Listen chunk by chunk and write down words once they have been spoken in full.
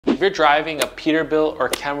if you're driving a Peterbilt or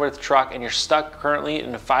Kenworth truck and you're stuck currently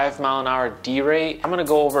in a 5-mile-an-hour D-rate, I'm gonna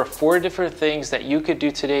go over 4 different things that you could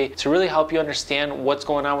do today to really help you understand what's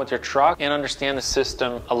going on with your truck and understand the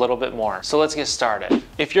system a little bit more. So let's get started.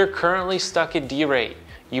 If you're currently stuck in D-rate,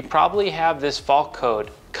 you probably have this fault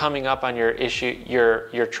code coming up on your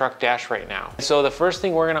truck dash right now. So the first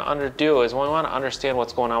thing we're gonna do is we wanna understand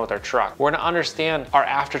what's going on with our truck. We're gonna understand our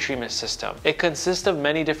after treatment system. It consists of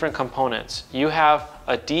many different components. You have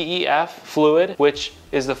a DEF fluid, which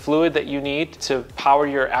is the fluid that you need to power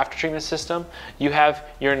your after treatment system. You have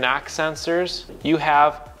your NOx sensors. You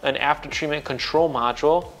have an after treatment control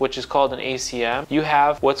module, which is called an ACM. You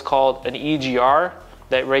have what's called an EGR,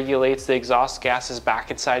 that regulates the exhaust gases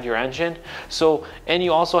back inside your engine. So, and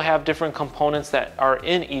you also have different components that are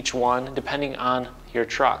in each one depending on your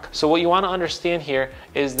truck. So what you want to understand here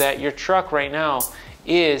is that your truck right now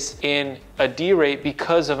is in a D-rate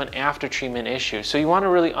because of an after treatment issue. So you want to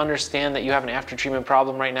really understand that you have an after treatment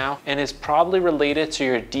problem right now, and it's probably related to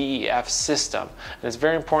your DEF system. And it's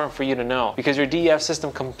very important for you to know because your DEF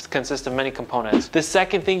system consists of many components. The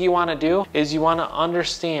second thing you want to do is you want to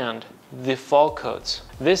understand the fault codes.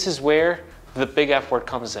 This is where the big F word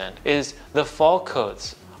comes in, is the fault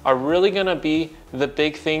codes are really gonna be the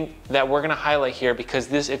big thing that we're gonna highlight here, because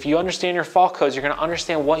this, if you understand your fault codes, you're gonna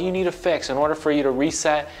understand what you need to fix in order for you to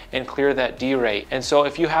reset and clear that D-rate. And so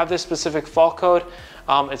if you have this specific fault code,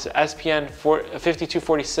 it's SPN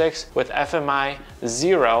 5246 with FMI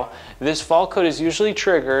 0. This fault code is usually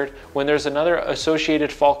triggered when there's another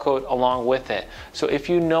associated fault code along with it. So if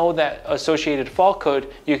you know that associated fault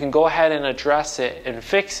code, you can go ahead and address it and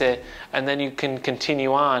fix it, and then you can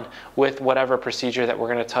continue on with whatever procedure that we're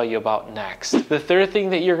going to tell you about next. The third thing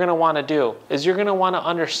that you're going to want to do is you're going to want to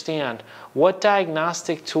understand what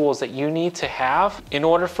diagnostic tools that you need to have in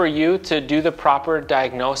order for you to do the proper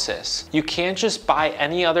diagnosis. You can't just buy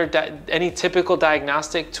any typical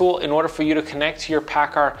diagnostic tool in order for you to connect to your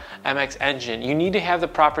Paccar MX engine. You need to have the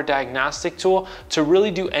proper diagnostic tool to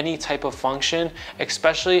really do any type of function,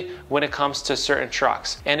 especially when it comes to certain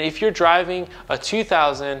trucks. And if you're driving a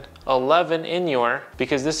 2011 Inyor,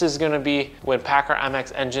 because this is going to be when Paccar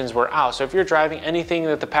MX engines were out. So if you're driving anything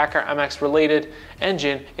that the Paccar MX related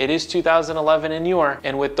engine, it is 2011 Inyor,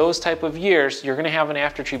 and with those type of years, you're going to have an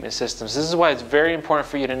after treatment system. So this is why it's very important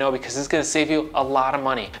for you to know, because it's going to save you a lot of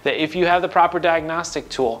money. That if you have the proper diagnostic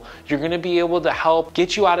tool, you're going to be able to help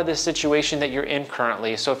get you out of this situation that you're in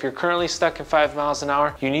currently. So if you're currently stuck in 5 miles an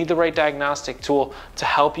hour, you need the right diagnostic tool to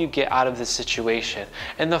help you get out of this situation.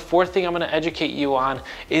 And the fourth thing I'm going to educate you on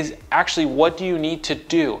is actually what do you need to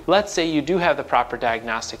do. Let's say you do have the proper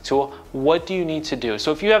diagnostic tool. What do you need to do?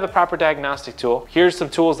 So if you have the proper diagnostic tool, here's some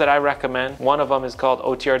tools that I recommend. One of them is called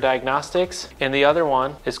OTR Diagnostics, and the other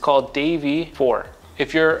one is called Davy 4.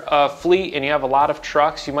 If you're a fleet and you have a lot of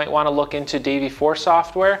trucks, you might want to look into Davy 4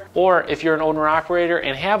 software. Or if you're an owner-operator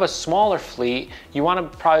and have a smaller fleet, you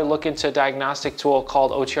want to probably look into a diagnostic tool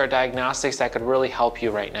called OTR Diagnostics that could really help you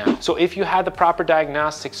right now. So if you had the proper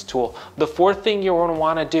diagnostics tool, the fourth thing you're going to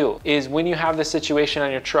want to do is when you have this situation on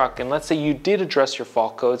your truck, and let's say you did address your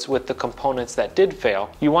fault codes with the components that did fail,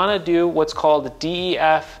 you want to do what's called the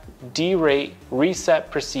DEF Derate Reset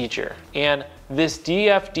Procedure. And this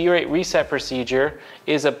DEF Derate Reset Procedure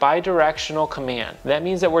is a bidirectional command. That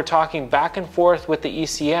means that we're talking back and forth with the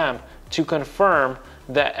ECM to confirm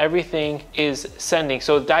that everything is sending.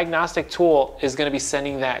 So the diagnostic tool is going to be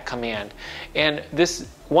sending that command. And this,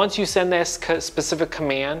 once you send this specific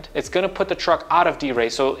command, it's going to put the truck out of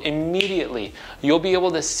D-rate. So immediately you'll be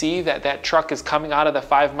able to see that that truck is coming out of the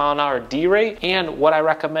 5 mile an hour D-rate. And what I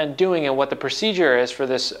recommend doing and what the procedure is for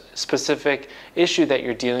this specific issue that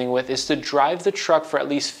you're dealing with is to drive the truck for at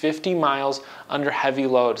least 50 miles under heavy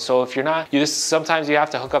load. So if you're not, sometimes you have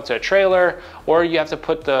to hook up to a trailer, or you have to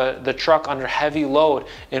put the truck under heavy load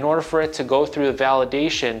in order for it to go through the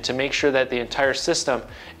validation to make sure that the entire system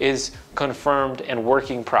is confirmed and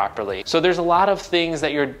working properly. So there's a lot of things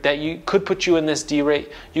that you could put you in this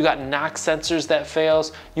D-rate. You got NOx sensors that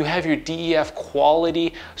fails. You have your DEF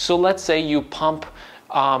quality. So let's say you pump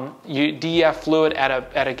DEF fluid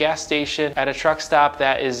at a gas station, at a truck stop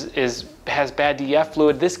that has bad DEF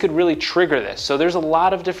fluid. This could really trigger this. So there's a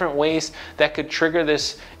lot of different ways that could trigger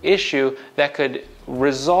this issue that could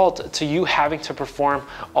result to you having to perform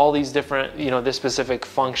all these different, this specific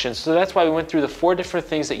functions. So that's why we went through the 4 different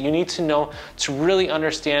things that you need to know to really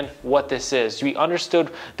understand what this is. We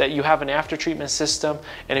understood that you have an after treatment system,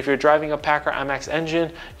 and if you're driving a Paccar MX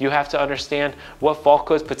engine, you have to understand what fault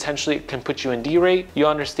codes potentially can put you in derate. You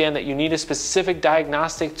understand that you need a specific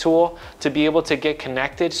diagnostic tool to be able to get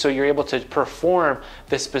connected so you're able to perform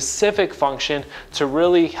the specific function to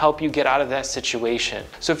really help you get out of that situation.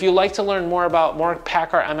 So if you'd like to learn more about more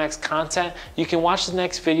Paccar MX content, you can watch the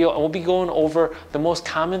next video and we'll be going over the most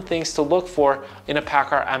common things to look for in a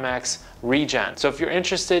Paccar MX regen. So if you're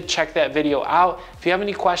interested, check that video out. If you have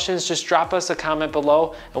any questions, just drop us a comment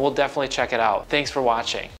below and we'll definitely check it out. Thanks for watching.